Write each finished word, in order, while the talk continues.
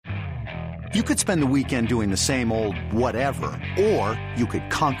You could spend the weekend doing the same old whatever, or you could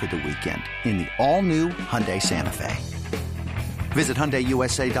conquer the weekend in the all-new Hyundai Santa Fe. Visit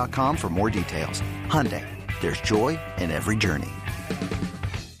HyundaiUSA.com for more details. Hyundai, there's joy in every journey.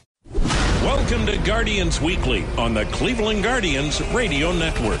 Welcome to Guardians Weekly on the Cleveland Guardians Radio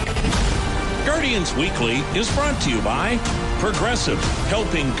Network. Guardians Weekly is brought to you by Progressive,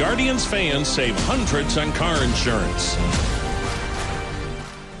 helping Guardians fans save hundreds on car insurance.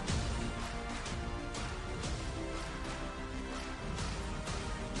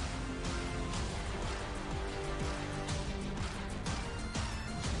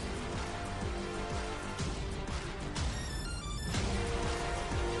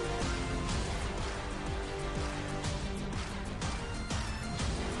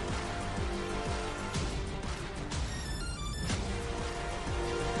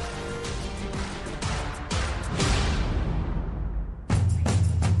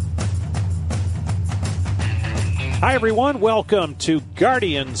 Hi, everyone. Welcome to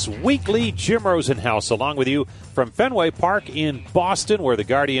Guardians Weekly. Jim Rosenhaus along with you from Fenway Park in Boston, where the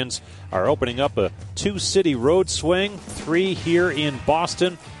Guardians are opening up a two-city road swing, 3 here in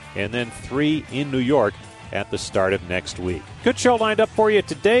Boston and then 3 in New York at the start of next week. Good show lined up for you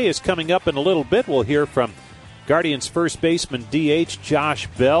today. Is coming up in a little bit. We'll hear from Guardians first baseman DH Josh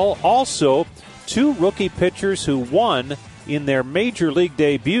Bell. Also, 2 rookie pitchers who won in their major league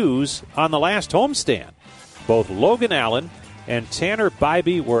debuts on the last homestand. Both Logan Allen and Tanner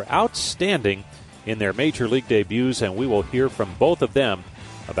Bybee were outstanding in their major league debuts, and we will hear from both of them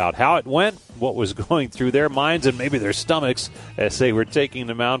about how it went, what was going through their minds and maybe their stomachs as they were taking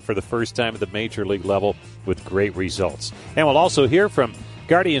the mound for the first time at the major league level with great results. And we'll also hear from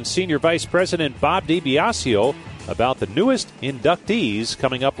Guardians Senior Vice President Bob DiBiasio about the newest inductees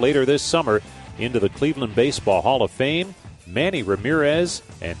coming up later this summer into the Cleveland Baseball Hall of Fame, Manny Ramirez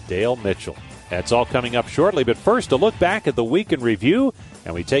and Dale Mitchell. That's all coming up shortly, but first a look back at the week in review,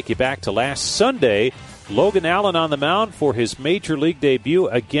 and we take you back to last Sunday. Logan Allen on the mound for his major league debut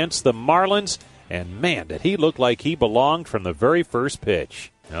against the Marlins, and man, did he look like he belonged from the very first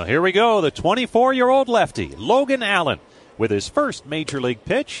pitch. Now here we go, the 24-year-old lefty, Logan Allen, with his first major league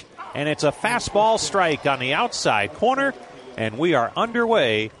pitch, and it's a fastball strike on the outside corner, and we are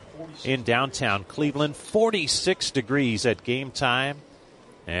underway in downtown Cleveland, 46 degrees at game time.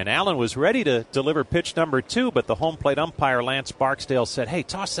 And Allen was ready to deliver pitch number 2, but the home plate umpire, Lance Barksdale, said, hey,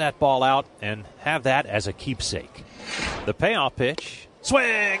 toss that ball out and have that as a keepsake. The payoff pitch, swing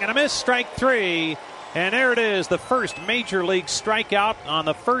and a miss, strike 3. And there it is, the first major league strikeout on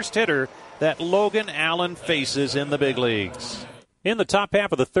the first hitter that Logan Allen faces in the big leagues. In the top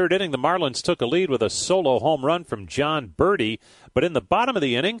half of the third inning, the Marlins took a lead with a solo home run from John Birdie. But in the bottom of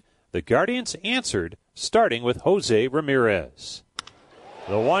the inning, the Guardians answered, starting with Jose Ramirez.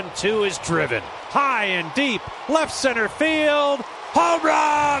 The 1-2 is driven high and deep, left center field, home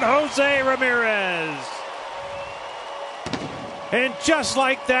run, Jose Ramirez. And just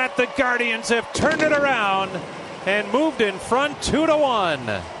like that, the Guardians have turned it around and moved in front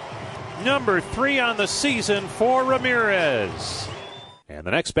 2-1. Number 3 on the season for Ramirez. And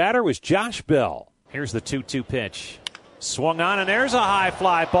the next batter was Josh Bell. Here's the 2-2 pitch. Swung on, and there's a high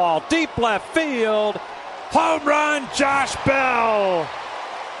fly ball, deep left field. Home run, Josh Bell.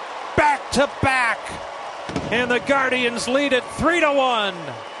 Back to back, and the Guardians lead it 3-1.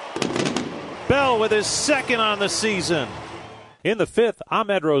 Bell with his second on the season. In the 5th,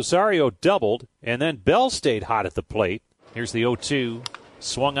 Ahmed Rosario doubled, and then Bell stayed hot at the plate. Here's the 0-2.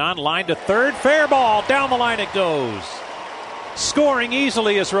 Swung on, line to third, fair ball, down the line it goes. Scoring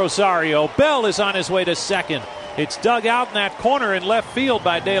easily is Rosario. Bell is on his way to second. It's dug out in that corner in left field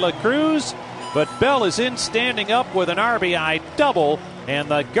by De La Cruz, but Bell is in standing up with an RBI double, and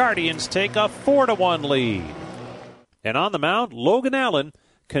the Guardians take a 4-1 lead. And on the mound, Logan Allen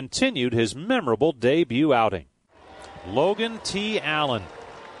continued his memorable debut outing. Logan T. Allen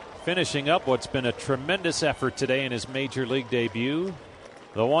finishing up what's been a tremendous effort today in his major league debut.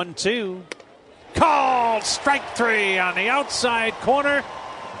 The 1-2. Called strike 3 on the outside corner.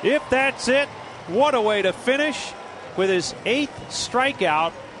 If that's it, what a way to finish with his 8th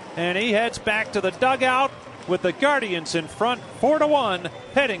strikeout. And he heads back to the dugout with the Guardians in front 4-1,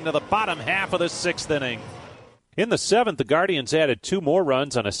 heading to the bottom half of the 6th inning. In the 7th, the Guardians added 2 more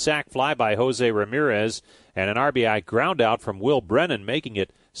runs on a sac fly by Jose Ramirez and an RBI groundout from Will Brennan, making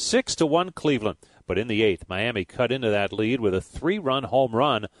it 6-1 Cleveland. But in the 8th, Miami cut into that lead with a 3-run home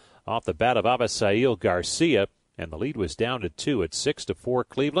run off the bat of Abisail Garcia, and the lead was down to 2 at 6-4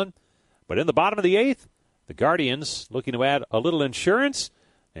 Cleveland. But in the bottom of the 8th, the Guardians looking to add a little insurance,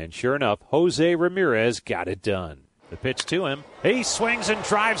 and sure enough, Jose Ramirez got it done. The pitch to him. He swings and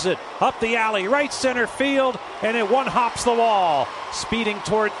drives it up the alley, right center field, and it one-hops the wall. Speeding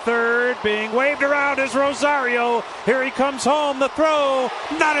toward third, being waved around is Rosario. Here he comes home. The throw,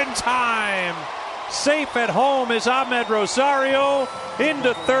 not in time. Safe at home is Ahmed Rosario.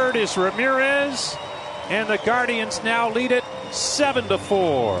 Into third is Ramirez. And the Guardians now lead it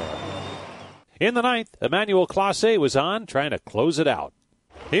 7-4. In the ninth, Emmanuel Clase was on, trying to close it out.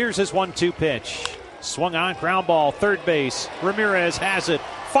 Here's his 1-2 pitch. Swung on, ground ball, third base. Ramirez has it,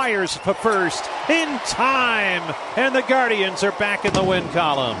 fires for first, in time, and the Guardians are back in the win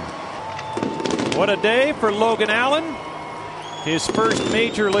column. What a day for Logan Allen. His first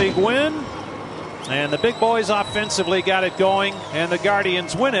major league win, and the big boys offensively got it going, and the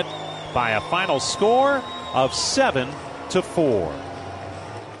Guardians win it by a final score of 7-4.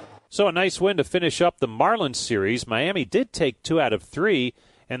 So a nice win to finish up the Marlins series. Miami did take 2 out of 3.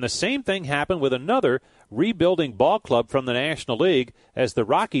 And the same thing happened with another rebuilding ball club from the National League as the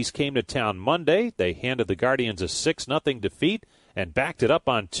Rockies came to town Monday. They handed the Guardians a 6-0 defeat and backed it up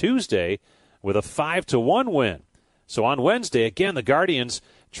on Tuesday with a 5-1 win. So on Wednesday, again, the Guardians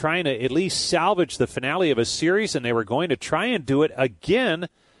trying to at least salvage the finale of a series, and they were going to try and do it again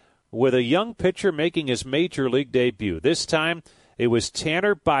with a young pitcher making his major league debut. This time it was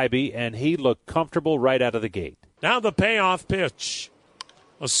Tanner Bibee, and he looked comfortable right out of the gate. Now the payoff pitch.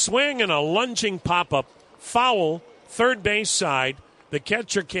 A swing and a lunging pop-up. Foul, third base side. The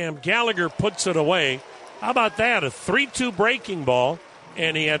catcher, Cam Gallagher, puts it away. How about that? A 3-2 breaking ball,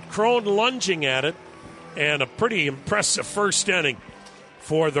 and he had Crone lunging at it, and a pretty impressive first inning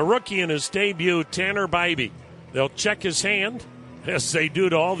for the rookie in his debut, Tanner Bibee. They'll check his hand, as they do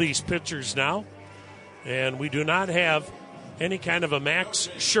to all these pitchers now, and we do not have any kind of a Max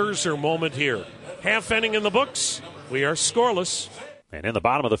Scherzer moment here. Half inning in the books. We are scoreless. And in the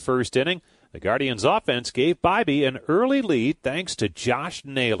bottom of the first inning, the Guardians' offense gave Bibee an early lead thanks to Josh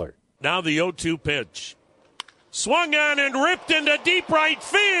Naylor. Now the 0-2 pitch. Swung on and ripped into deep right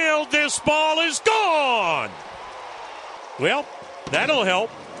field. This ball is gone. Well, that'll help.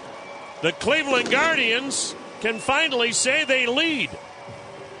 The Cleveland Guardians can finally say they lead.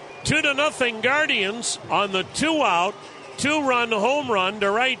 2-0 Guardians on the 2-out, 2-run home run to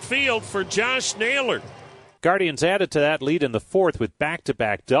right field for Josh Naylor. Guardians added to that lead in the fourth with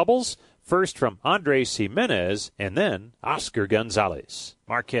back-to-back doubles, first from Andres Jimenez and then Oscar Gonzalez.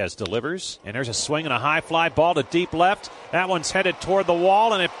 Marquez delivers, and there's a swing and a high fly ball to deep left. That one's headed toward the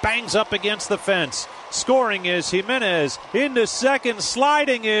wall, and it bangs up against the fence. Scoring is Jimenez. Into second,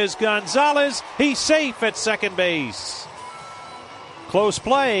 sliding is Gonzalez. He's safe at second base. Close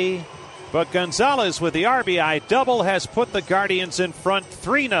play, but Gonzalez with the RBI double has put the Guardians in front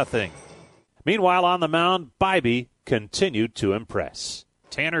 3-0. Meanwhile, on the mound, Bibee continued to impress.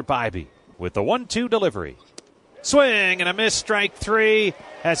 Tanner Bibee with the 1-2 delivery. Swing and a miss, strike 3.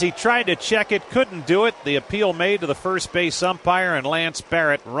 As he tried to check it, couldn't do it. The appeal made to the first base umpire, and Lance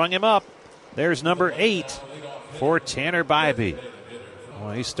Barrett rung him up. There's number 8 for Tanner Bibee.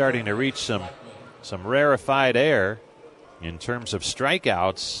 Well, he's starting to reach some rarefied air in terms of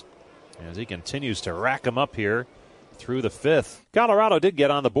strikeouts as he continues to rack them up here through the fifth. Colorado did get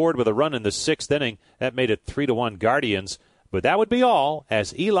on the board with a run in the sixth inning. That made it 3-1 Guardians. But that would be all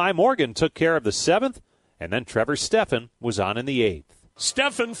as Eli Morgan took care of the seventh, and then Trevor Stephan was on in the eighth.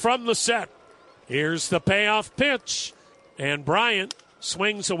 Stephan from the set. Here's the payoff pitch. And Bryant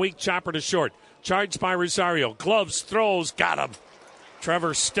swings a weak chopper to short. Charged by Rosario. Gloves, throws, got him.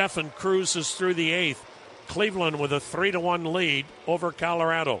 Trevor Stephan cruises through the eighth. Cleveland with a 3-1 lead over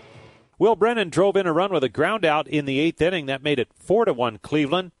Colorado. Will Brennan drove in a run with a ground out in the eighth inning. That made it 4-1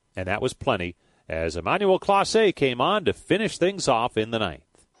 Cleveland, and that was plenty as Emmanuel Clase came on to finish things off in the ninth.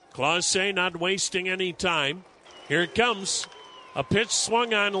 Clase not wasting any time. Here it comes. A pitch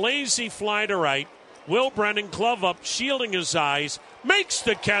swung on, lazy fly to right. Will Brennan glove up, shielding his eyes, makes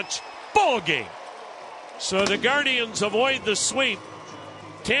the catch. Ball game. So the Guardians avoid the sweep.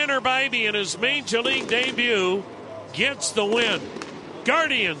 Tanner Bibee in his major league debut gets the win.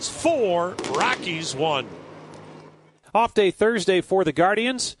 Guardians 4, Rockies 1. Off day Thursday for the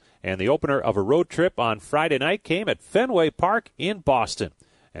Guardians, and the opener of a road trip on Friday night came at Fenway Park in Boston.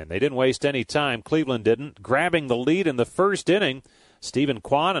 And they didn't waste any time, Cleveland didn't, grabbing the lead in the first inning. Stephen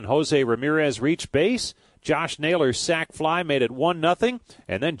Kwan and Jose Ramirez reached base. Josh Naylor's sac fly made it 1-0,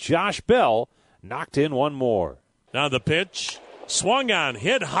 and then Josh Bell knocked in one more. Now the pitch, swung on,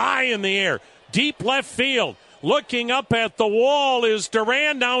 hit high in the air, deep left field. Looking up at the wall is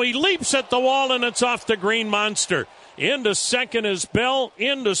Duran. Now he leaps at the wall, and it's off the green monster. Into second is Bell.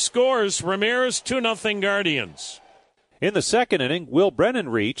 Into scores Ramirez. 2-0 Guardians. In the second inning, Will Brennan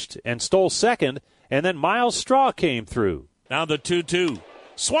reached and stole second, and then Miles Straw came through. Now the 2-2.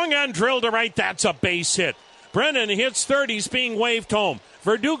 Swung on, drilled to right. That's a base hit. Brennan hits third. He's being waved home.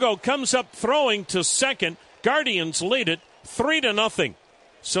 Verdugo comes up throwing to second. Guardians lead it 3-0.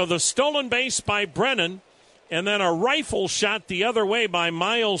 So the stolen base by Brennan, and then a rifle shot the other way by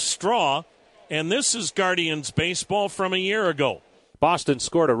Miles Straw. And this is Guardians baseball from a year ago. Boston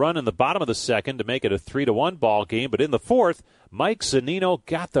scored a run in the bottom of the second to make it a 3-1 ball game, but in the fourth, Mike Zunino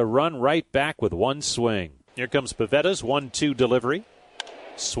got the run right back with one swing. Here comes Pavetta's 1-2 delivery.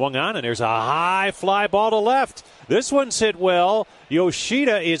 Swung on, and there's a high fly ball to left. This one's hit well.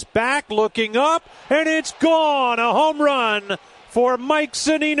 Yoshida is back, looking up, and it's gone. A home run for Mike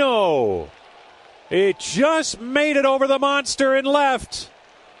Zunino. It just made it over the monster and left.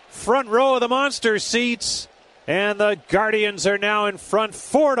 Front row of the monster seats, and the Guardians are now in front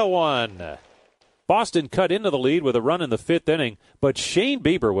 4-1. Boston cut into the lead with a run in the fifth inning, but Shane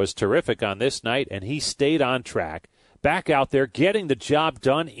Bieber was terrific on this night, and he stayed on track. Back out there, getting the job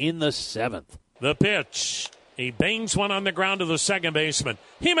done in the seventh. The pitch. He bangs one on the ground to the second baseman.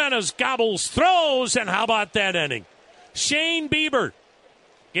 Jimenez gobbles, throws, and how about that inning? Shane Bieber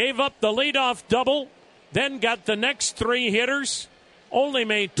gave up the leadoff double, then got the next three hitters, only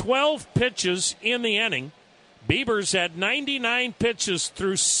made 12 pitches in the inning. Bieber's had 99 pitches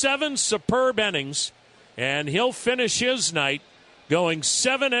through 7 superb innings, and he'll finish his night going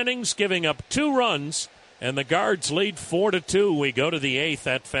 7 innings, giving up 2 runs, and the Guards lead 4-2. We go to the 8th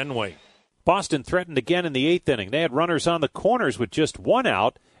at Fenway. Boston threatened again in the 8th inning. They had runners on the corners with just 1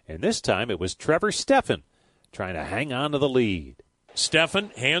 out, and this time it was Trevor Stephan trying to hang on to the lead.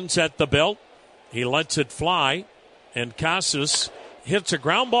 Stephan hands at the belt. He lets it fly, and Casas hits a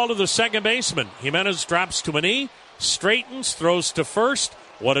ground ball to the second baseman. Jimenez drops to a knee, straightens, throws to first.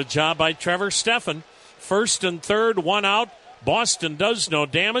 What a job by Trevor Stephan. First and third, 1 out. Boston does no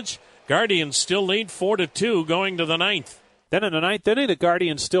damage. Guardians still lead 4-2 going to the 9th. Then in the 9th inning, the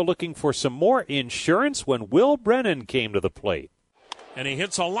Guardians still looking for some more insurance when Will Brennan came to the plate. And he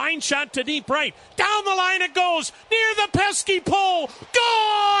hits a line shot to deep right. Down the line it goes, near the pesky pole.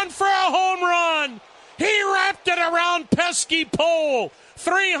 Gone for a home run. He wrapped it around pesky pole.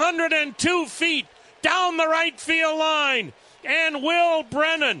 302 feet down the right field line. And Will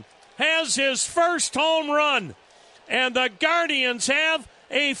Brennan has his first home run. And the Guardians have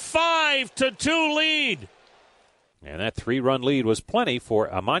a 5-2 lead. And that 3-run lead was plenty for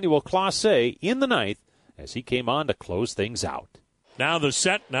Emmanuel Clase in the 9th as he came on to close things out. Now the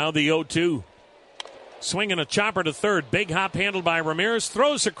set, now the 0-2. Swinging a chopper to third. Big hop handled by Ramirez.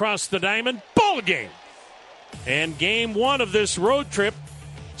 Throws across the diamond. Ball game. And game 1 of this road trip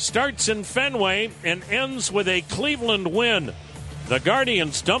starts in Fenway and ends with a Cleveland win. The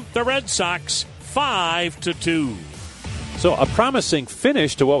Guardians dump the Red Sox 5-2. So a promising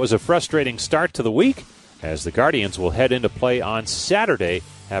finish to what was a frustrating start to the week, as the Guardians will head into play on Saturday,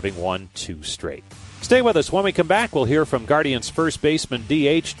 having won 2 straight. Stay with us. When we come back, we'll hear from Guardians first baseman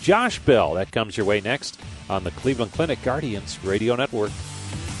DH Josh Bell. That comes your way next on the Cleveland Clinic Guardians Radio Network.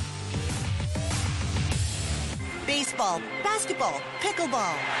 Baseball, basketball,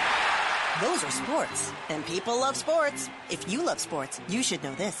 pickleball. Those are sports, and people love sports. If you love sports, you should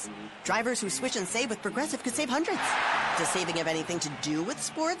know this. Drivers who switch and save with Progressive could save hundreds. Does saving have anything to do with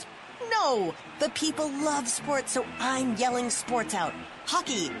sports? No, but people love sports, so I'm yelling sports out.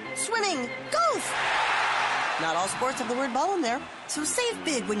 Hockey, swimming, golf. Not all sports have the word ball in there, so save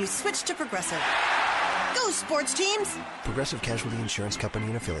big when you switch to Progressive. Go sports teams! Progressive Casualty Insurance Company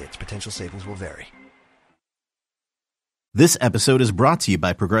and Affiliates. Potential savings will vary. This episode is brought to you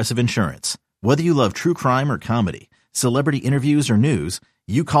by Progressive Insurance. Whether you love true crime or comedy, celebrity interviews or news,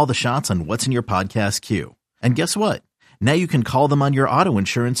 you call the shots on what's in your podcast queue. And guess what? Now you can call them on your auto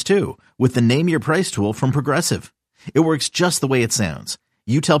insurance too with the Name Your Price tool from Progressive. It works just the way it sounds.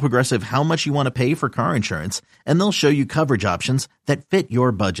 You tell Progressive how much you want to pay for car insurance, and they'll show you coverage options that fit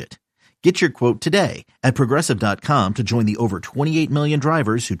your budget. Get your quote today at Progressive.com to join the over 28 million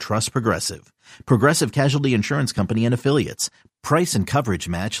drivers who trust Progressive. Progressive Casualty Insurance Company and Affiliates. Price and coverage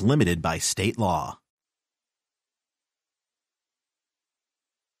match limited by state law.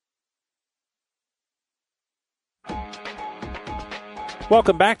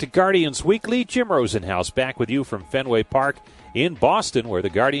 Welcome back to Guardians Weekly. Jim Rosenhaus back with you from Fenway Park in Boston, where the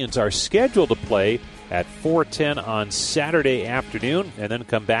Guardians are scheduled to play at 4:10 on Saturday afternoon and then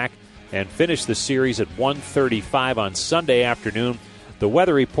come back and finish the series at 1:35 on Sunday afternoon. The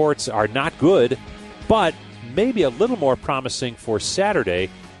weather reports are not good, but maybe a little more promising for Saturday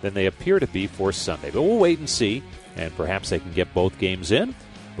than they appear to be for Sunday. But we'll wait and see, and perhaps they can get both games in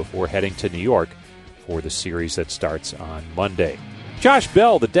before heading to New York for the series that starts on Monday. Josh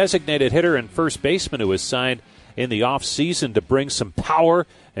Bell, the designated hitter and first baseman who was signed in the offseason to bring some power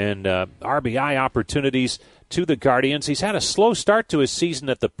and RBI opportunities to the Guardians. He's had a slow start to his season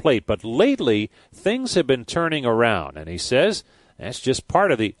at the plate, but lately things have been turning around, and he says that's just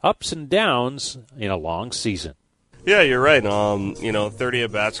part of the ups and downs in a long season. Yeah, you're right. 30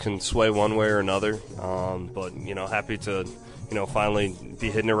 at-bats can sway one way or another, but, happy to, finally be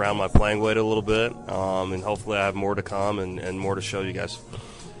hitting around my playing weight a little bit, and hopefully I have more to come and more to show you guys.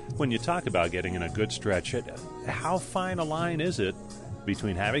 When you talk about getting in a good stretch, how fine a line is it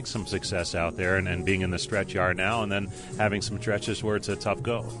between having some success out there and being in the stretch you are now and then having some stretches where it's a tough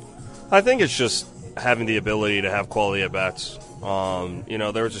go? I think it's just having the ability to have quality at-bats.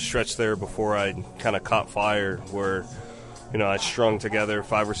 There was a stretch there before I kind of caught fire where, I strung together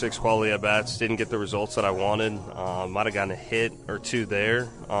 5 or 6 quality at-bats, didn't get the results that I wanted. Might have gotten a hit or two there,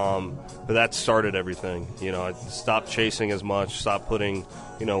 but that started everything. I stopped chasing as much, stopped putting,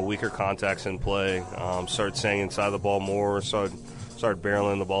 weaker contacts in play, started staying inside the ball more, started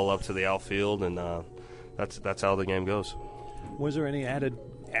barreling the ball up to the outfield, and that's how the game goes. Was there any added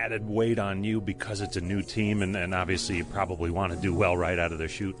weight on you because it's a new team and obviously you probably want to do well right out of the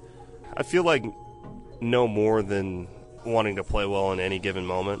chute? I feel like no more than wanting to play well in any given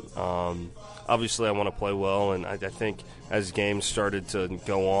moment. Obviously I want to play well, and I think as games started to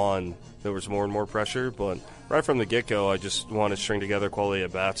go on, there was more and more pressure, but right from the get-go I just wanted to string together quality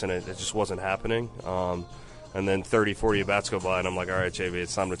at-bats, and it just wasn't happening. And then 30, 40 at-bats go by, and I'm like, all right, JV,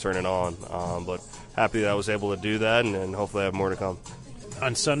 it's time to turn it on. But happy that I was able to do that, and hopefully I have more to come.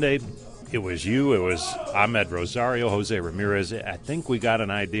 On Sunday, it was you, it was Ahmed Rosario, Jose Ramirez. I think we got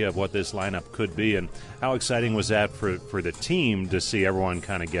an idea of what this lineup could be, and how exciting was that for the team to see everyone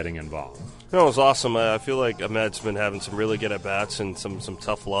kind of getting involved? It was awesome. I feel like Ahmed's been having some really good at-bats and some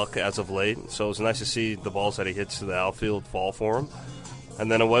tough luck as of late, so it was nice to see the balls that he hits to the outfield fall for him. And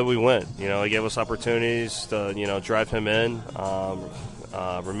then away we went. He gave us opportunities to, drive him in.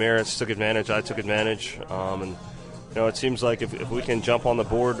 Ramirez took advantage. I took advantage. And it seems like if we can jump on the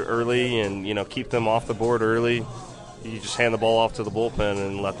board early and, keep them off the board early, you just hand the ball off to the bullpen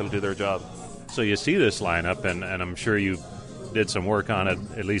and let them do their job. So you see this lineup, and I'm sure you did some work on it,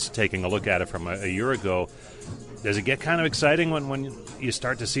 at least taking a look at it from a year ago. Does it get kind of exciting when you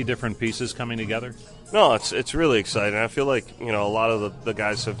start to see different pieces coming together? No, it's really exciting. I feel like, a lot of the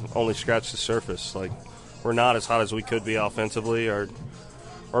guys have only scratched the surface. Like, we're not as hot as we could be offensively. Our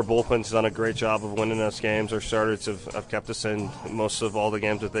bullpen's done a great job of winning us games. Our starters have kept us in most of all the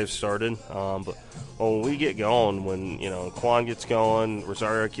games that they've started. But when we get going, when, Kwan gets going,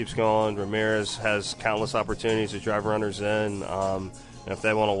 Rosario keeps going, Ramirez has countless opportunities to drive runners in. And if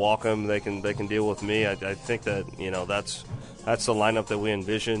they want to walk them, they can deal with me. I think that, that's the lineup that we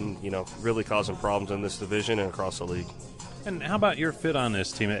envision, really causing problems in this division and across the league. And how about your fit on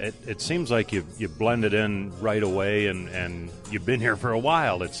this team? It seems like you blended in right away, and you've been here for a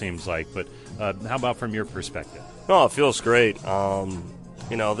while, it seems like. But how about from your perspective? No, it feels great.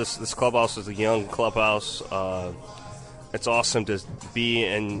 This clubhouse is a young clubhouse. It's awesome to be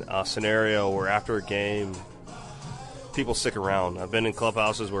in a scenario where after a game, people stick around. I've been in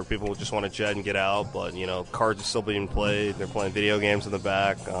clubhouses where people just want to jet and get out, but, cards are still being played. They're playing video games in the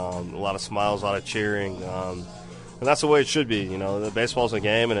back. A lot of smiles, a lot of cheering. And that's the way it should be. The baseball's a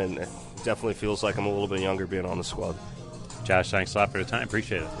game, and it definitely feels like I'm a little bit younger being on the squad. Josh, thanks a lot for the time.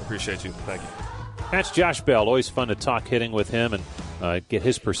 Appreciate it. Appreciate you. Thank you. That's Josh Bell. Always fun to talk hitting with him and get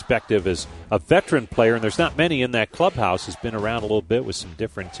his perspective as a veteran player. And there's not many in that clubhouse. He's been around a little bit with some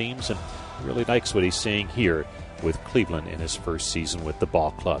different teams and really likes what he's seeing here with Cleveland in his first season with the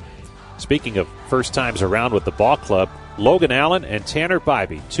ball club. Speaking of first times around with the ball club, Logan Allen and Tanner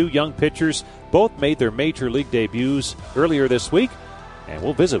Bybee, 2 young pitchers, both made their major league debuts earlier this week, and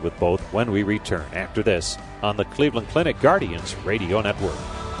we'll visit with both when we return after this on the Cleveland Clinic Guardians Radio Network.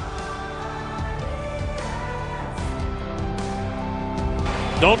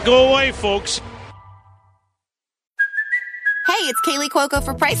 Don't go away, folks. Hey, it's Kaylee Cuoco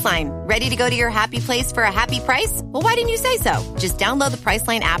for Priceline. Ready to go to your happy place for a happy price? Well, why didn't you say so? Just download the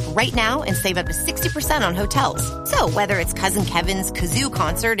Priceline app right now and save up to 60% on hotels. So whether it's Cousin Kevin's Kazoo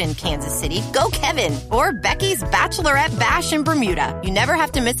Concert in Kansas City, go Kevin, or Becky's Bachelorette Bash in Bermuda, you never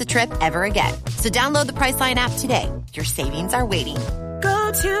have to miss a trip ever again. So download the Priceline app today. Your savings are waiting.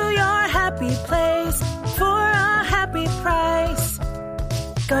 Go to your happy place for a happy price.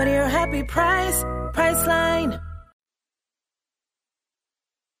 Go to your happy price, Priceline.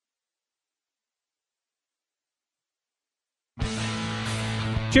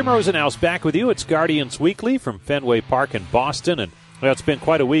 Jim Rosenhaus back with you. It's Guardians Weekly from Fenway Park in Boston. And well, it's been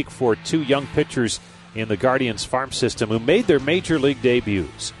quite a week for 2 young pitchers in the Guardians farm system who made their major league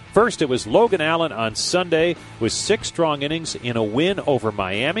debuts. First, it was Logan Allen on Sunday with 6 strong innings in a win over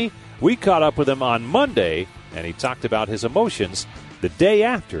Miami. We caught up with him on Monday, and he talked about his emotions the day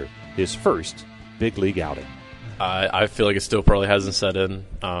after his first big league outing. I feel like it still probably hasn't set in.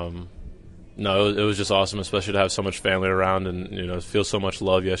 No, it was just awesome, especially to have so much family around and feel so much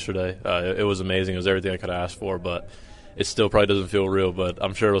love yesterday. It was amazing. It was everything I could have asked for, but it still probably doesn't feel real. But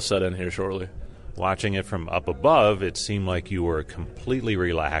I'm sure it'll set in here shortly. Watching it from up above, it seemed like you were completely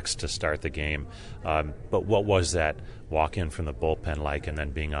relaxed to start the game. But what was that walk-in from the bullpen like, and then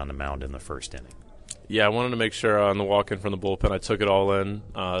being on the mound in the first inning? Yeah, I wanted to make sure on the walk-in from the bullpen I took it all in.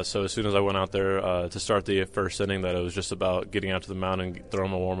 So as soon as I went out there to start the first inning, that it was just about getting out to the mound and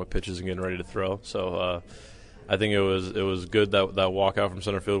throwing my warm-up pitches and getting ready to throw. So I think it was good that walkout from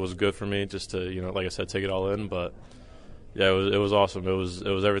center field was good for me, just to like I said, take it all in. But yeah, it was awesome. It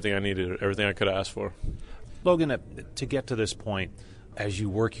was everything I needed, everything I could have asked for. Logan, to get to this point, as you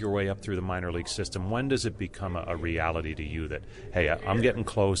work your way up through the minor league system, when does it become a reality to you that, hey, I'm getting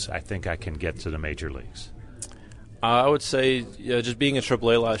close, I think I can get to the major leagues? I would say just being in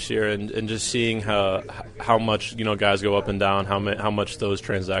AAA last year and just seeing how much guys go up and down, how much those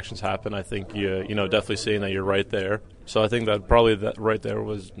transactions happen. I think definitely seeing that you're right there. So I think that probably that right there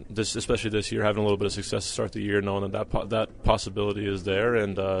was this, especially this year, having a little bit of success to start the year, knowing that possibility is there,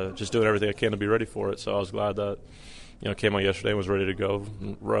 and just doing everything I can to be ready for it. So I was glad that came out yesterday and was ready to go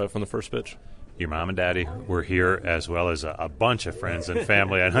right from the first pitch. Your mom and daddy were here, as well as a bunch of friends and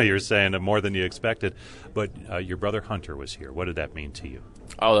family. I know you're saying more than you expected, but your brother Hunter was here. What did that mean to you?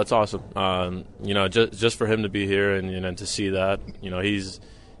 Oh, that's awesome. Just for him to be here and to see that, he's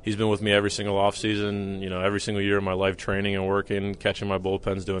been with me every single off season, every single year of my life, training and working, catching my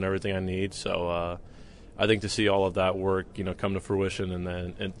bullpens, doing everything I need. So I think to see all of that work, come to fruition,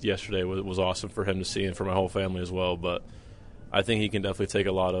 and yesterday was awesome for him to see and for my whole family as well. But I think he can definitely take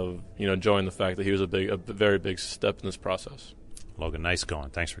a lot of, joy in the fact that he was a very big step in this process. Logan, nice going.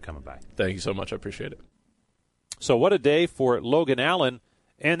 Thanks for coming by. Thank you so much. I appreciate it. So what a day for Logan Allen.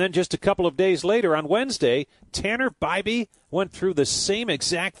 And then just a couple of days later, on Wednesday, Tanner Bibee went through the same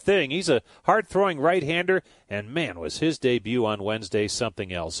exact thing. He's a hard-throwing right-hander, and man, was his debut on Wednesday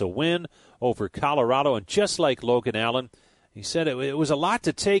something else. A win over Colorado, and just like Logan Allen, he said it was a lot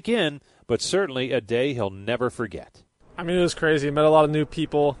to take in, but certainly a day he'll never forget. I mean, it was crazy. Met a lot of new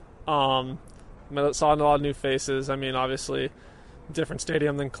people, saw a lot of new faces. I mean, obviously, different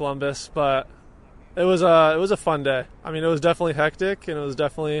stadium than Columbus, but it was a fun day. I mean, it was definitely hectic, and it was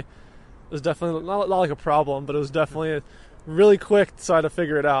definitely not like a problem, but it was definitely really quick, so I had to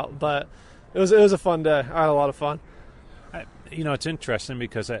figure it out. But it was a fun day. I had a lot of fun. It's interesting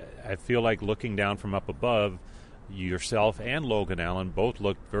because I feel like looking down from up above, yourself and Logan Allen both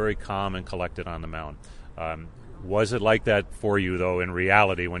looked very calm and collected on the mound. Was it like that for you, though, in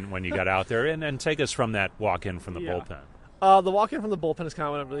reality when you got out there? And take us from that walk-in from the bullpen. The walk-in from the bullpen is kind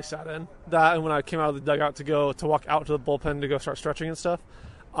of when it really sat in. That and when I came out of the dugout to walk out to the bullpen to go start stretching and stuff,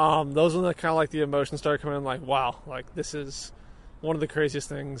 those were kind of like the emotions started coming in, like, wow, like this is one of the craziest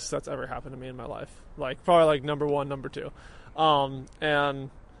things that's ever happened to me in my life. Like probably like number one, number two. And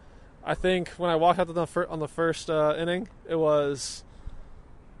I think when I walked out on the first inning, it was,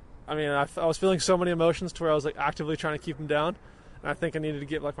 I mean, I was feeling so many emotions to where I was like actively trying to keep them down. And I think I needed to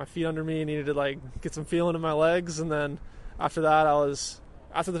get like my feet under me, needed to like get some feeling in my legs, and then after that,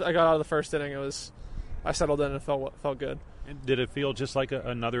 I got out of the first inning, I settled in and felt good. And did it feel just like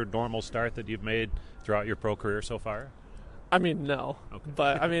another normal start that you've made throughout your pro career so far? I mean, no. Okay.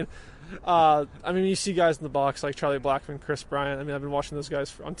 But I mean, you see guys in the box like Charlie Blackmon, Chris Bryant. I mean, I've been watching those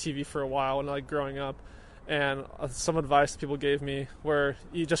guys on TV for a while and like growing up. And some advice that people gave me where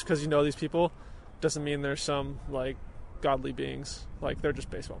just because you know these people doesn't mean they're some like godly beings. Like they're just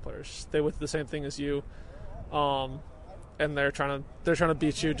baseball players. They went through the same thing as you, and they're trying to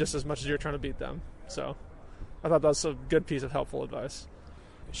beat you just as much as you're trying to beat them. So I thought that was a good piece of helpful advice.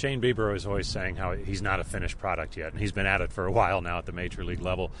 Shane Bieber is always saying how he's not a finished product yet, and he's been at it for a while now at the major league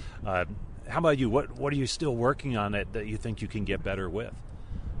level. How about you? What are you still working on that you think you can get better with?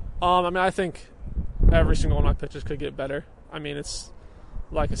 I mean, I think every single one of my pitches could get better. I mean, it's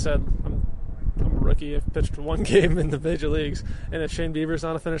like I said, I'm a rookie. I've pitched one game in the major leagues, and if Shane Bieber's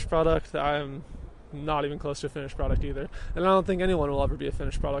not a finished product, I'm not even close to a finished product either. And I don't think anyone will ever be a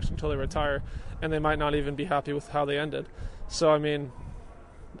finished product until they retire, and they might not even be happy with how they ended. So, I mean,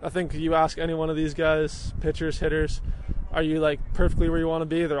 I think you ask any one of these guys, pitchers, hitters, are you like perfectly where you want to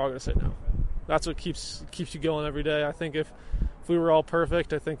be? They're all going to say no. That's what keeps you going every day. I think if we were all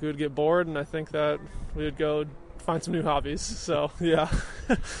perfect, I think we would get bored, and I think that we would go find some new hobbies. So, yeah.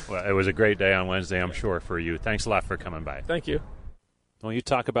 Well, it was a great day on Wednesday, I'm sure, for you. Thanks a lot for coming by. Thank you. Well, you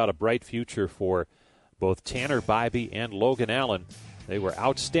talk about a bright future for both Tanner Bybee and Logan Allen. They were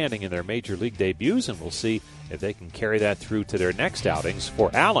outstanding in their major league debuts, and we'll see if they can carry that through to their next outings. For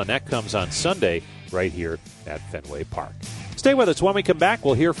Allen, that comes on Sunday right here at Fenway Park. Stay with us. When we come back,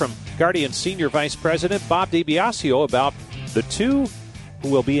 we'll hear from Guardian Senior Vice President Bob DiBiasio about the two who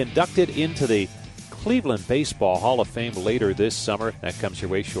will be inducted into the Cleveland Baseball Hall of Fame later this summer. That comes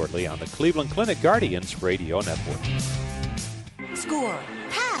your way shortly on the Cleveland Clinic Guardians Radio Network. Score,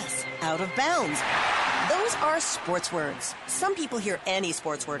 pass, out of bounds. Those are sports words. Some people hear any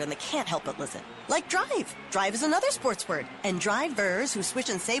sports word and they can't help but listen. Like drive. Drive is another sports word. And drivers who switch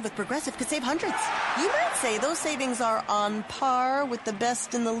and save with Progressive could save hundreds. You might say those savings are on par with the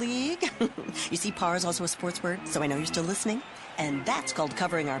best in the league. You see, par is also a sports word, so I know you're still listening. And that's called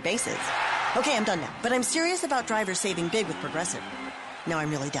covering our bases. Okay, I'm done now. But I'm serious about drivers saving big with Progressive. Now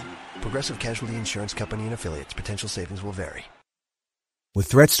I'm really done. Progressive Casualty Insurance Company and Affiliates. Potential savings will vary. With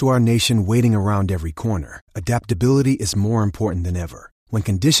threats to our nation waiting around every corner, adaptability is more important than ever. When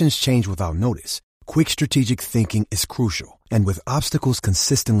conditions change without notice, quick strategic thinking is crucial. And with obstacles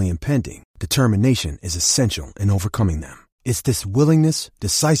consistently impending, determination is essential in overcoming them. It's this willingness,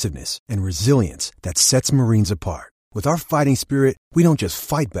 decisiveness, and resilience that sets Marines apart. With our fighting spirit, we don't just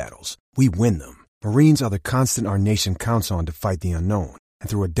fight battles, we win them. Marines are the constant our nation counts on to fight the unknown. And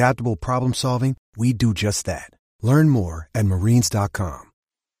through adaptable problem solving, we do just that. Learn more at Marines.com.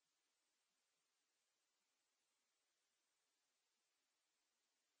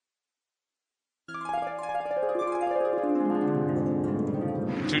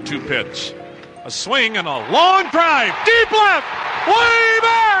 Two pitch. A swing and a long drive. Deep left. Way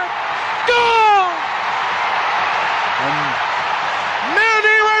back. Gone. And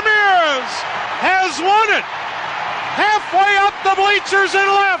Manny Ramirez has won it. Halfway up the bleachers and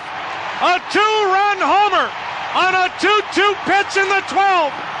left. A 2-run homer on a 2-2 pitch in the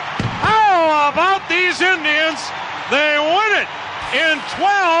 12th. How about these Indians? They win it in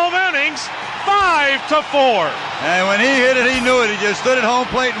 12 innings, 5-4. And when he hit it, he knew it. He just stood at home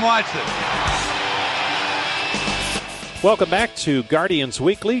plate and watched it. Welcome back to Guardians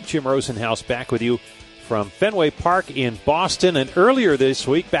Weekly. Jim Rosenhaus back with you from Fenway Park in Boston. And earlier this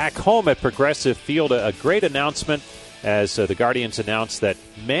week, back home at Progressive Field, a great announcement as the Guardians announced that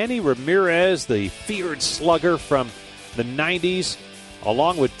Manny Ramirez, the feared slugger from the 90s,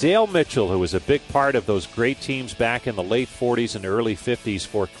 along with Dale Mitchell, who was a big part of those great teams back in the late 40s and early 50s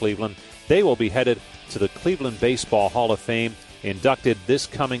for Cleveland, they will be headed to the Cleveland Baseball Hall of Fame, inducted this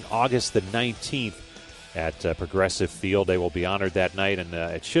coming August the 19th at Progressive Field. They will be honored that night, and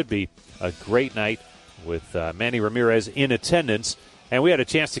it should be a great night with Manny Ramirez in attendance. And we had a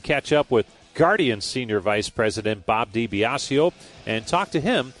chance to catch up with Guardians Senior Vice President Bob DiBiasio and talk to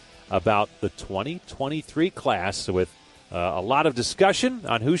him about the 2023 class with a lot of discussion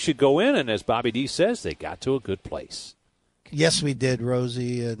on who should go in. And as Bobby D says, they got to a good place. Yes, we did,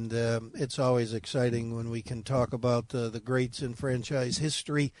 Rosie, and it's always exciting when we can talk about the greats in franchise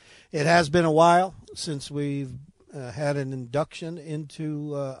history. It has been a while since we've had an induction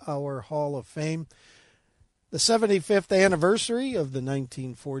into our Hall of Fame. The 75th anniversary of the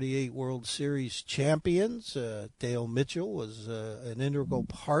 1948 World Series champions. Dale Mitchell was an integral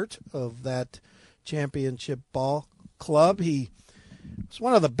part of that championship ball club. He was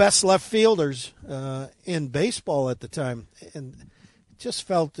one of the best left fielders in baseball at the time, and just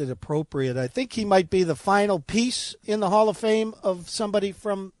felt it appropriate. I think he might be the final piece in the Hall of Fame of somebody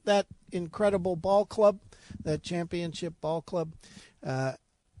from that incredible ball club, that championship ball club.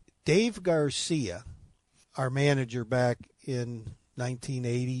 Dave Garcia, our manager back in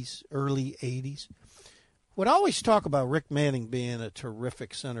 1980s, early 80s, would always talk about Rick Manning being a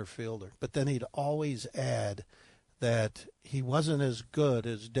terrific center fielder, but then he'd always add that he wasn't as good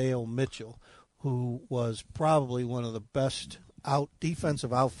as Dale Mitchell, who was probably one of the best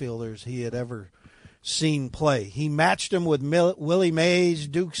defensive outfielders he had ever seen play. He matched him with Willie Mays,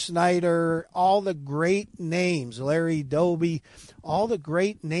 Duke Snyder, all the great names, Larry Doby, all the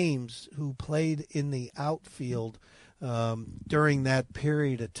great names who played in the outfield during that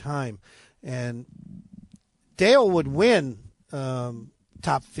period of time. And Dale would win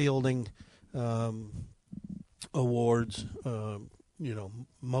top fielding awards,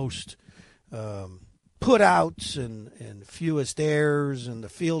 most putouts and fewest errors and the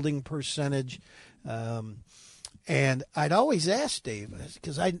fielding percentage. And I'd always ask Dave,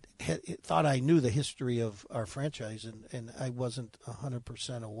 because I thought I knew the history of our franchise, and I wasn't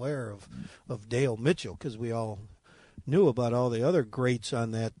 100% aware of Dale Mitchell, because we all knew about all the other greats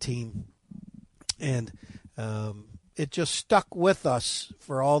on that team. And It just stuck with us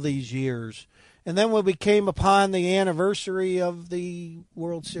for all these years. And then when we came upon the anniversary of the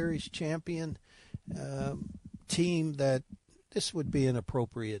World Series champion team, that this would be an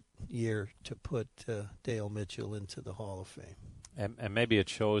appropriate year to put Dale Mitchell into the Hall of Fame. And maybe it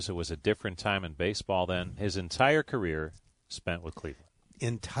shows it was a different time in baseball then. His entire career spent with Cleveland.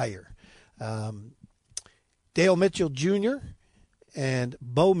 Entire. Dale Mitchell Jr. and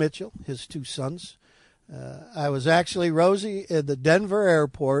Bo Mitchell, his two sons. I was actually, Rosie, at the Denver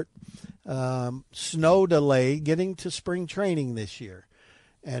airport, snow delay, getting to spring training this year.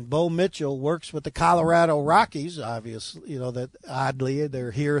 And Bo Mitchell works with the Colorado Rockies, obviously, that oddly they're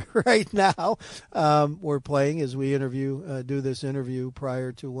here right now. We're playing as we do this interview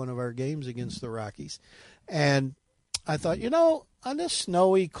prior to one of our games against the Rockies. And I thought, on this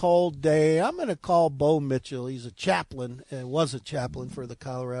snowy, cold day, I'm going to call Bo Mitchell. He's a chaplain, was a chaplain for the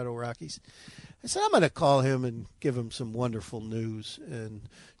Colorado Rockies. I said, I'm going to call him and give him some wonderful news and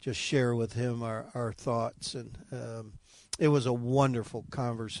just share with him our thoughts. And it was a wonderful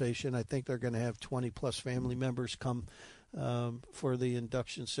conversation. I think they're going to have 20-plus family members come for the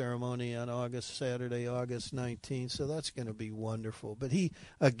induction ceremony on Saturday, August 19th. So that's going to be wonderful. But he,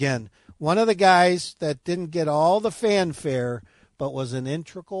 again, one of the guys that didn't get all the fanfare, but was an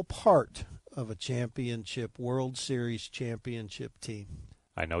integral part of a championship, World Series championship team.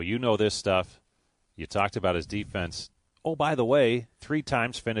 I know you know this stuff. You talked about his defense. Oh, by the way, 3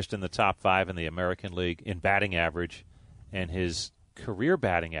 times finished in the top 5 in the American League in batting average, and his career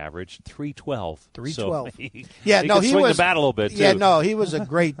batting average, 312. 312. So he he was the bat a little bit, too. Yeah, no, he was a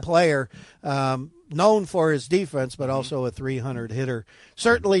great player, known for his defense, but also a 300 hitter.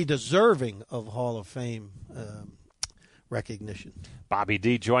 Certainly deserving of Hall of Fame recognition. Bobby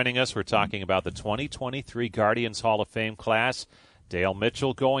D joining us. We're talking about the 2023 Guardians Hall of Fame class. Dale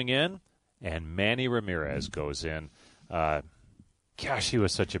Mitchell going in, and Manny Ramirez goes in. He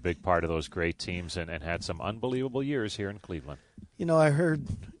was such a big part of those great teams and had some unbelievable years here in Cleveland. I heard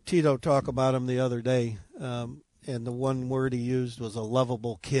Tito talk about him the other day, and the one word he used was a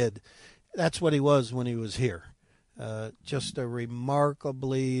lovable kid. That's what he was when he was here. Just a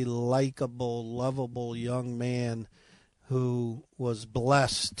remarkably likable, lovable young man who was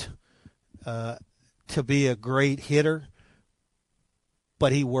blessed to be a great hitter,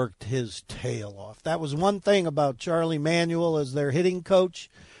 but he worked his tail off. That was one thing about Charlie Manuel as their hitting coach,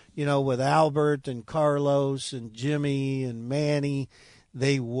 with Albert and Carlos and Jimmy and Manny.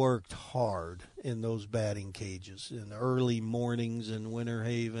 They worked hard in those batting cages in the early mornings in Winter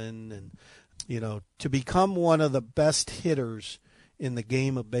Haven. And, to become one of the best hitters in the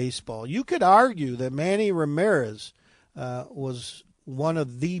game of baseball. You could argue that Manny Ramirez was one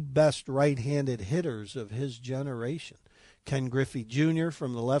of the best right-handed hitters of his generation. Ken Griffey Jr.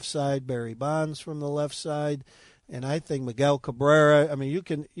 from the left side, Barry Bonds from the left side, and I think Miguel Cabrera. I mean, you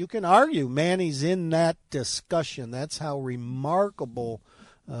can argue Manny's in that discussion. That's how remarkable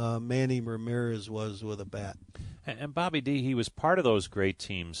Manny Ramirez was with a bat. And Bobby D, he was part of those great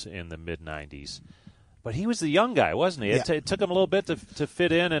teams in the mid-'90s. But he was the young guy, wasn't he? Yeah. It took him a little bit to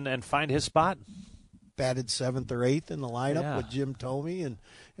fit in and find his spot. Batted 7th or 8th in the lineup with Jim Thome,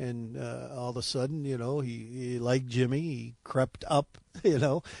 and all of a sudden, he like Jimmy, he crept up,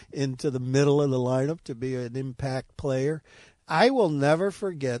 into the middle of the lineup to be an impact player. I will never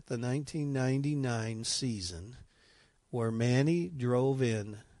forget the 1999 season where Manny drove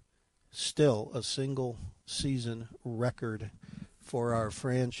in still a single season record for our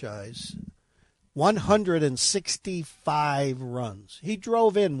franchise. 165 runs. He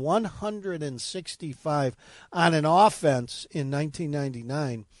drove in 165 on an offense in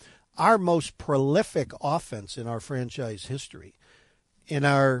 1999, our most prolific offense in our franchise history. In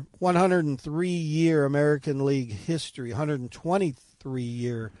our 103-year American League history,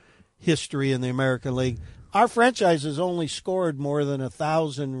 123-year history in the American League, our franchise has only scored more than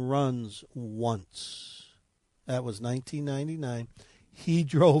 1,000 runs once. That was 1999. He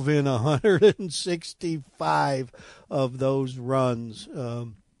drove in 165 of those runs. A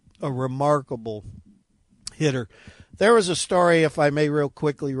remarkable hitter. There was a story, if I may real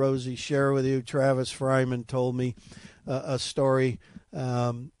quickly, Rosie, share with you. Travis Fryman told me a story.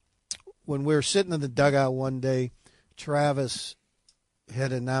 When we were sitting in the dugout one day, Travis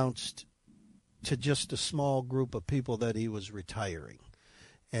had announced to just a small group of people that he was retiring.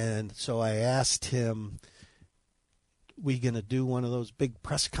 And so I asked him, we going to do one of those big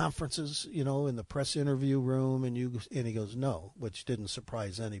press conferences, in the press interview room? And he goes, no, which didn't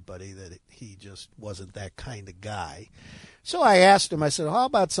surprise anybody that he just wasn't that kind of guy. So I asked him, I said, how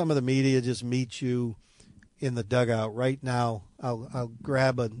about some of the media just meet you in the dugout right now? I'll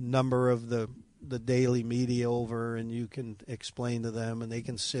grab a number of the the daily media over, and you can explain to them, and they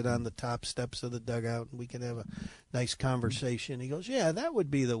can sit on the top steps of the dugout, and we can have a nice conversation. He goes, yeah, that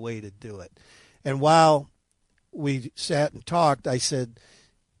would be the way to do it. And while we sat and talked, I said,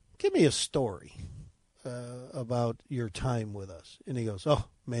 give me a story about your time with us. And he goes, oh,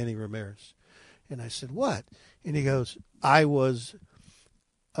 Manny Ramirez. And I said, what? And he goes, I was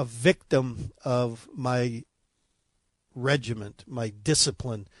a victim of my regiment, my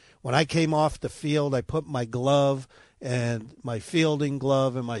discipline. When I came off the field, I put my glove and my fielding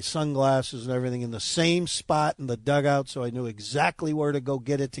glove and my sunglasses and everything in the same spot in the dugout, so I knew exactly where to go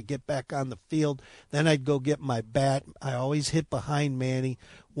get it to get back on the field. Then I'd go get my bat. I always hit behind Manny.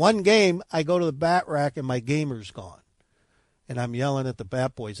 One game, I go to the bat rack and my gamer's gone. And I'm yelling at the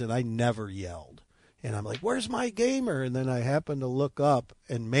bat boys, and I never yelled. And I'm like, where's my gamer? And then I happen to look up,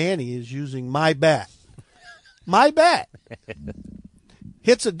 and Manny is using my bat. My bat.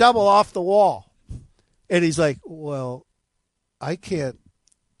 Hits a double off the wall. And he's like, well, I can't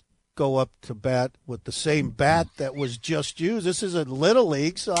go up to bat with the same bat that was just used. This isn't Little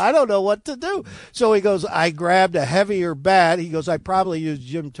League, so I don't know what to do. So he goes, I grabbed a heavier bat. He goes, I probably used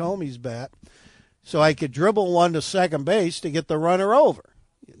Jim Thome's bat so I could dribble one to second base to get the runner over.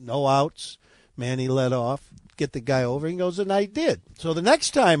 No outs. Manny led off, get the guy over. He goes, and I did. So the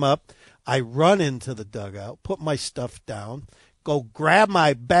next time up, I run into the dugout, put my stuff down, go grab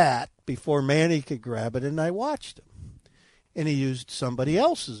my bat before Manny could grab it, and I watched him. And he used somebody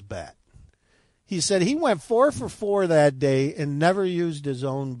else's bat. He said he went 4 for 4 that day and never used his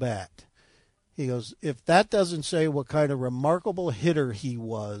own bat. He goes, if that doesn't say what kind of remarkable hitter he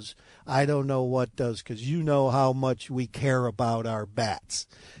was, I don't know what does, because you know how much we care about our bats.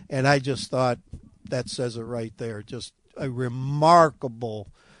 And I just thought that says it right there. Just a remarkable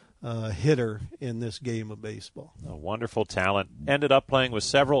hitter in this game of baseball. A wonderful talent. Ended up playing with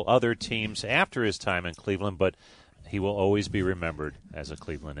several other teams after his time in Cleveland, but he will always be remembered as a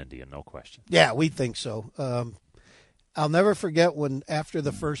Cleveland Indian, no question. Yeah, we think so. I'll never forget when, after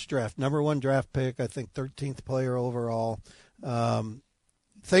the first draft, number 1 draft pick, I think 13th player overall,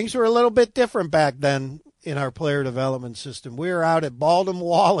 things were a little bit different back then in our player development system. We were out at Baldwin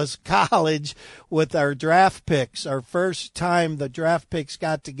Wallace College with our draft picks, our first time the draft picks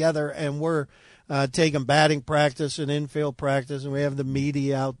got together, and we're taking batting practice and infield practice, and we have the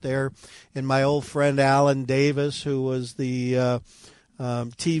media out there. And my old friend Alan Davis, who was the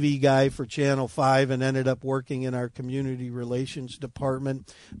TV guy for Channel 5 and ended up working in our community relations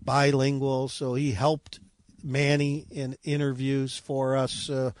department, bilingual, so he helped Manny in interviews for us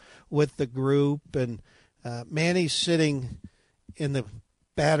with the group. And Manny's sitting in the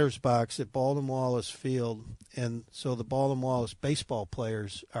batter's box at Baldwin Wallace Field, and so the Baldwin Wallace baseball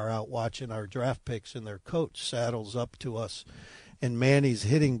players are out watching our draft picks, and their coach saddles up to us, and Manny's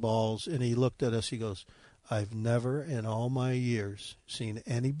hitting balls, and he looked at us, he goes, I've never in all my years seen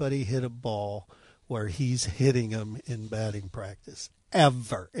anybody hit a ball where he's hitting them in batting practice,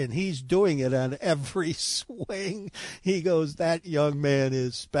 ever. And he's doing it on every swing. He goes, that young man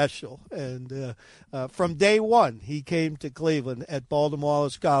is special. And from day one, he came to Cleveland at Baldwin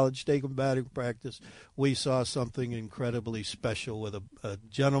Wallace College, taking batting practice. We saw something incredibly special with a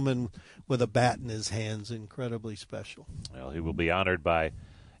gentleman with a bat in his hands, incredibly special. Well, he will be honored by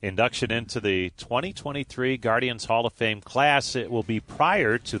induction into the 2023 Guardians Hall of Fame class. It will be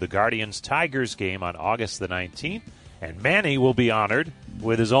prior to the Guardians-Tigers game on August the 19th, and Manny will be honored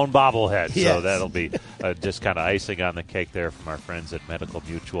with his own bobblehead. Yes. So that'll be just kind of icing on the cake there from our friends at Medical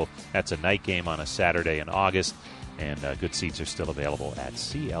Mutual. That's a night game on a Saturday in August, and good seats are still available at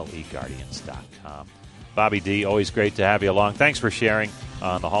CLEGuardians.com. Bobby D., always great to have you along. Thanks for sharing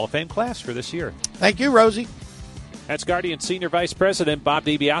on the Hall of Fame class for this year. Thank you, Rosie. That's Guardian Senior Vice President Bob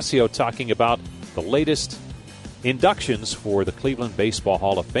DiBiasio talking about the latest inductions for the Cleveland Baseball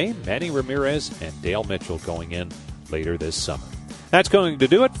Hall of Fame. Manny Ramirez and Dale Mitchell going in later this summer. That's going to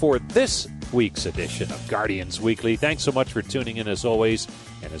do it for this week's edition of Guardians Weekly. Thanks so much for tuning in as always.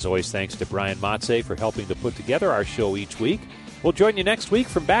 And as always, thanks to Brian Motze for helping to put together our show each week. We'll join you next week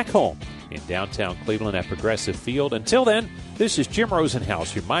from back home in downtown Cleveland at Progressive Field. Until then, this is Jim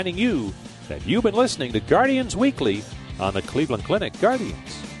Rosenhaus reminding you that you've been listening to Guardians Weekly on the Cleveland Clinic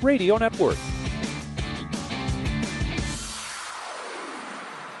Guardians Radio Network.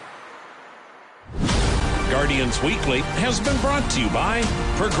 Guardians Weekly has been brought to you by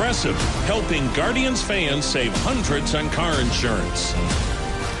Progressive, helping Guardians fans save hundreds on car insurance.